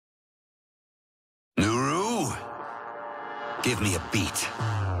Give me a beat.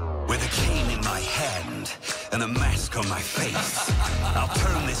 With a cane in my hand and a mask on my face, I'll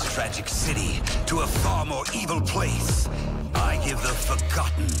turn this tragic city to a far more evil place. I give the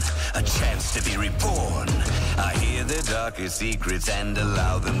forgotten a chance to be reborn. I hear their darkest secrets and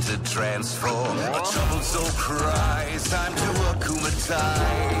allow them to transform. A troubled soul cries, time to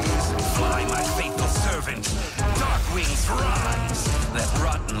akumatize. Fly, my faithful servant, dark wings rise. That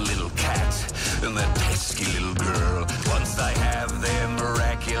rotten little cat and that pesky little girl. Once I have their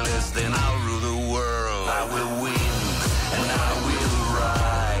miraculous, then I'll rule the world. I will win and I will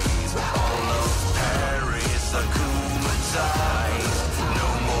rise. All of Paris akumatized. No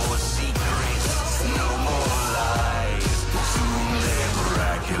more secrets, no more lies. Soon they're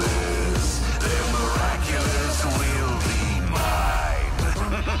miraculous. Their miraculous will be mine.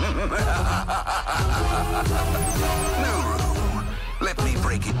 Nooroo, let me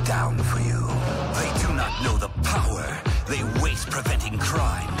break it down for you. They do not know the power they waste preventing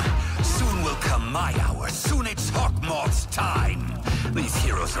crime. Soon will come my hour, soon it's Hawkmoth's time. These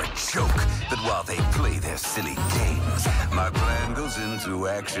heroes are a joke, but while they play their silly games, my plan goes into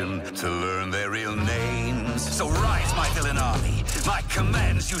action to learn their real names. So rise, my villain army, my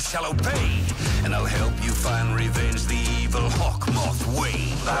commands you shall obey, and I'll help you find revenge the evil Hawkmoth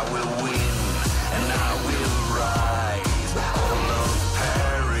way. I will win, and I will rise. All of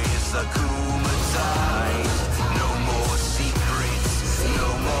Paris akumatized. No more secrets, no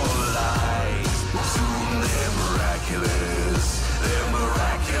more lies. Soon they're miraculous, they're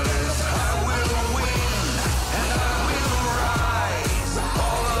miraculous. I will win, and I will rise.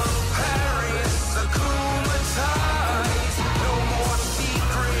 All of Paris akumatized. No more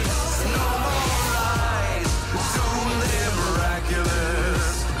secrets, no more lies. Soon they're miraculous,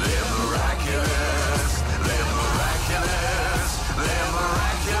 they're miraculous, they're miraculous, they're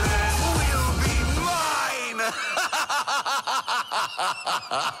miraculous. Will be mine.